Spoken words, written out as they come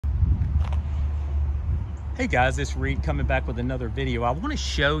Hey guys, it's Reed coming back with another video. I want to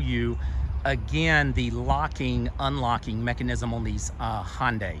show you again the locking, unlocking mechanism on these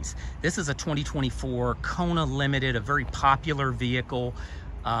Hyundais. This is a 2024 Kona Limited, a very popular vehicle.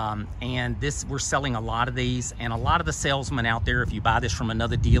 And we're selling a lot of these, and a lot of the salesmen out there, if you buy this from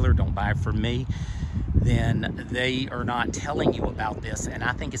another dealer, don't buy it from me, then they are not telling you about this. And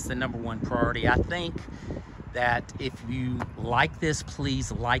I think it's the #1 priority. I think that if you like this,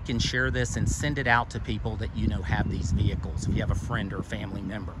 please like and share this and send it out to people that you know have these vehicles, if you have a friend or a family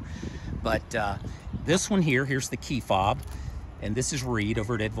member. But this one here, here's the key fob, and this is Reed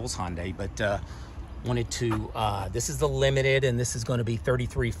over at Edvil's Hyundai. But wanted to, this is the Limited, and this is going to be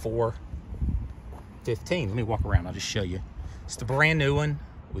 33,415. Let me walk around, I'll just show you. It's the brand new one.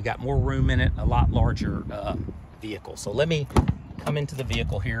 We got more room in it, a lot larger vehicle. So let me come into the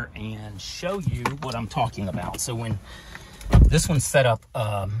vehicle here and show you what I'm talking about. So when this one's set up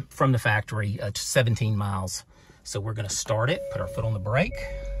from the factory, 17 miles. So we're gonna start it, put our foot on the brake.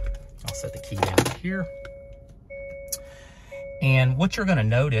 I'll set the key down here. And what you're gonna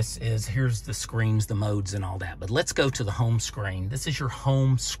notice is here's the screens, the modes and all that. But let's go to the home screen. This is your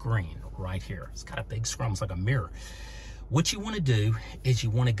home screen right here. It's got a big screen, it's like a mirror. What you wanna do is you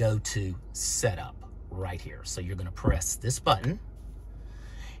wanna go to setup right here. So you're gonna press this button.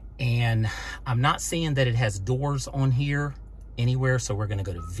 And I'm not seeing that it has doors on here anywhere, so we're gonna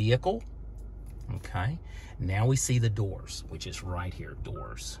go to vehicle. Okay, now we see the doors, which is right here,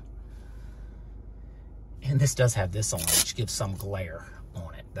 doors. And this does have this on it, which gives some glare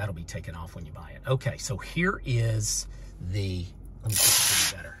on it. That'll be taken off when you buy it. Okay, so here is the, let me see if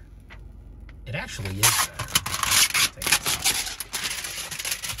it's better. It actually is better.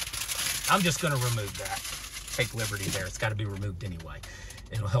 I'm just gonna remove that. Take liberty there, it's gotta be removed anyway.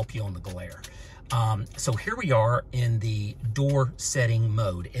 It'll help you on the glare. So here we are in the door setting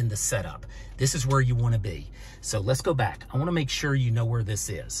mode, in the setup. This is where you wanna be. So let's go back. I wanna make sure you know where this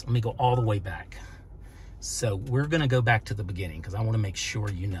is. Let me go all the way back. So we're gonna go back to the beginning because I wanna make sure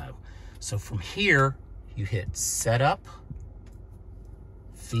you know. So from here, you hit setup,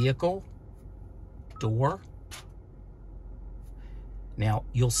 vehicle, door. Now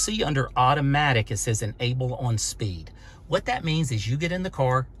you'll see under automatic, it says enable on speed. What that means is you get in the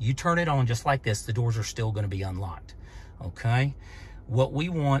car, you turn it on just like this, the doors are still gonna be unlocked, okay? What we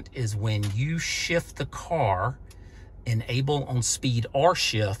want is when you shift the car, enable on speed or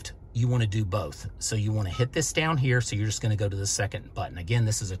shift, you wanna do both. So you wanna hit this down here, so you're just gonna go to the second button. Again,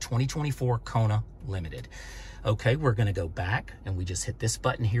 this is a 2024 Kona Limited. Okay, we're gonna go back, and we just hit this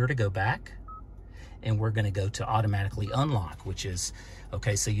button here to go back. And we're gonna go to automatically unlock, which is,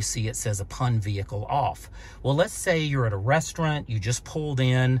 okay, so you see it says upon vehicle off. Well, let's say you're at a restaurant, you just pulled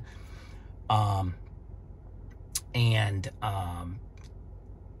in,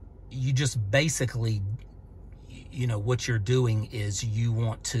 you just basically, you know, what you're doing is you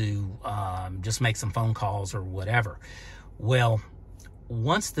want to just make some phone calls or whatever. Well,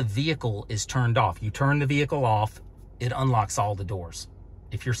 once the vehicle is turned off, you turn the vehicle off, it unlocks all the doors.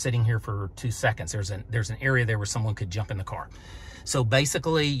 If you're sitting here for 2 seconds, there's an area there where someone could jump in the car. So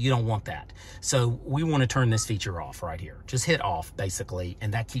basically, you don't want that. So we want to turn this feature off right here. Just hit off, basically,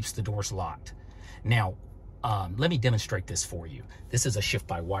 and that keeps the doors locked. Now, let me demonstrate this for you. This is a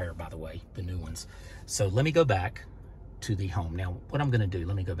shift-by-wire, by the way, the new ones. So let me go back to the home. Now, what I'm going to do,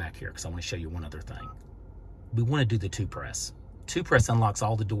 let me go back here because I want to show you one other thing. We want to do the 2-press. 2-press unlocks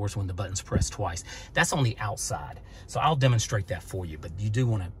all the doors when the button's pressed twice. That's on the outside. So I'll demonstrate that for you, but you do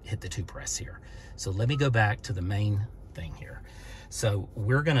want to hit the 2-press here. So let me go back to the main thing here. So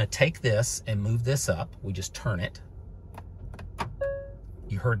we're gonna take this and move this up. We just turn it.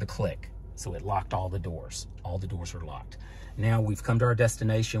 You heard the click. So it locked all the doors. All the doors are locked. Now we've come to our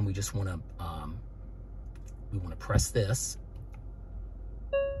destination. We just wanna, press this.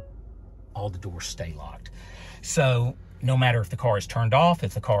 All the doors stay locked. So no matter if the car is turned off,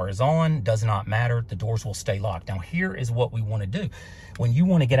 if the car is on, does not matter, the doors will stay locked. Now here is what we wanna do. When you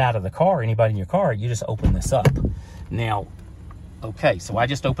wanna get out of the car, anybody in your car, you just open this up. Now, okay, so I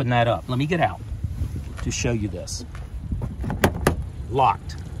just opened that up. Let me get out to show you this.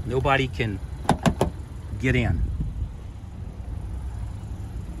 Locked, nobody can get in.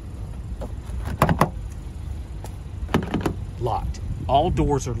 Locked, all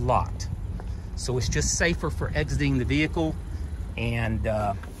doors are locked. So it's just safer for exiting the vehicle and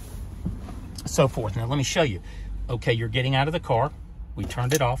so forth. Now let me show you. Okay, you're getting out of the car. We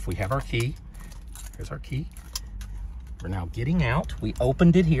turned it off. We have our key. Here's our key. We're now getting out. We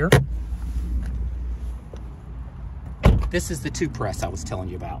opened it here. This is the 2-press I was telling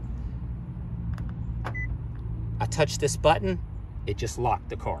you about. I touched this button, it just locked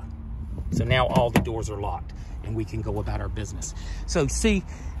the car. So now all the doors are locked and we can go about our business. So see,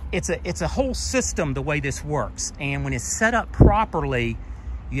 it's a whole system the way this works. And when it's set up properly,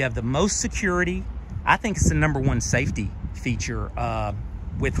 you have the most security. I think it's the #1 safety feature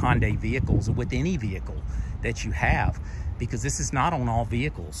with Hyundai vehicles, or with any vehicle that you have, because this is not on all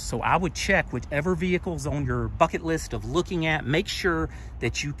vehicles. So I would check whichever vehicle's on your bucket list of looking at. Make sure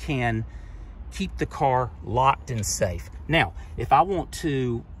that you can keep the car locked and safe. Now, if I want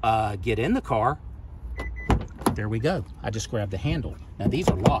to get in the car, there we go. I just grab the handle. Now these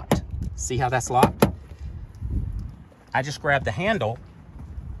are locked. See how that's locked? I just grab the handle.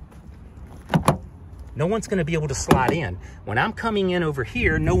 No one's gonna be able to slide in. When I'm coming in over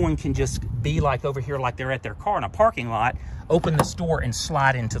here, no one can just be like over here like they're at their car in a parking lot, open this door and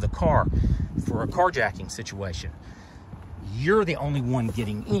slide into the car for a carjacking situation. You're the only one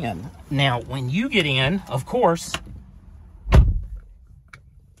getting in. Now, when you get in, of course,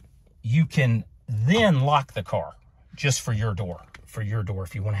 you can then lock the car just for your door,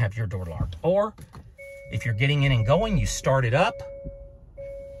 if you want to have your door locked. Or if you're getting in and going, you start it up.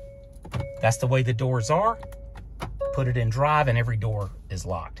 That's the way the doors are. Put it in drive and every door is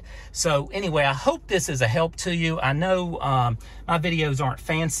locked. So anyway, I hope this is a help to you. I know my videos aren't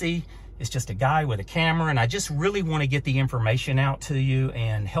fancy. It's just a guy with a camera, and I just really want to get the information out to you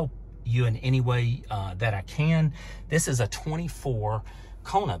and help you in any way that I can. This is a 24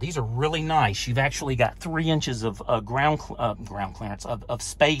 Kona. These are really nice. You've actually got 3 inches of ground clearance of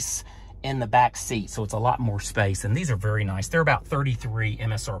space in the back seat, so it's a lot more space, and these are very nice. They're about $33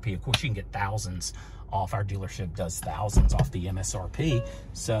 MSRP. Of course, you can get thousands off. Our dealership does thousands off the MSRP,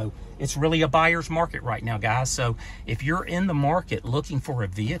 so it's really a buyer's market right now, guys. So if you're in the market looking for a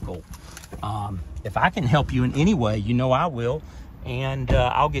vehicle, if I can help you in any way, you know I will, and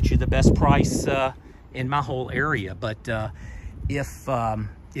I'll get you the best price in my whole area. But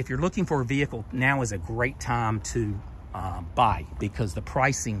if you're looking for a vehicle, now is a great time to buy, because the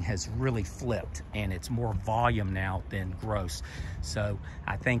pricing has really flipped and it's more volume now than gross. So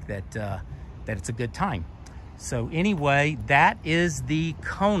I think that that it's a good time. So anyway, that is the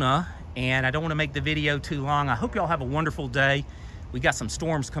Kona, and I don't want to make the video too long. I hope y'all have a wonderful day. We got some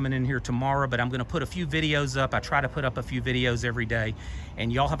storms coming in here tomorrow, but I'm going to put a few videos up. I try to put up a few videos every day,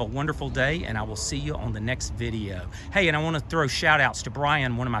 and y'all have a wonderful day, and I will see you on the next video. Hey, and I want to throw shout outs to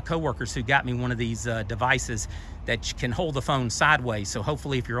Brian, one of my coworkers, who got me one of these devices that can hold the phone sideways. So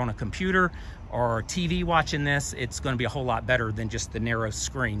hopefully if you're on a computer or TV watching this, it's going to be a whole lot better than just the narrow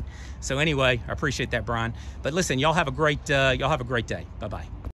screen. So anyway, I appreciate that, Brian. But listen, y'all have a great day. Bye-bye.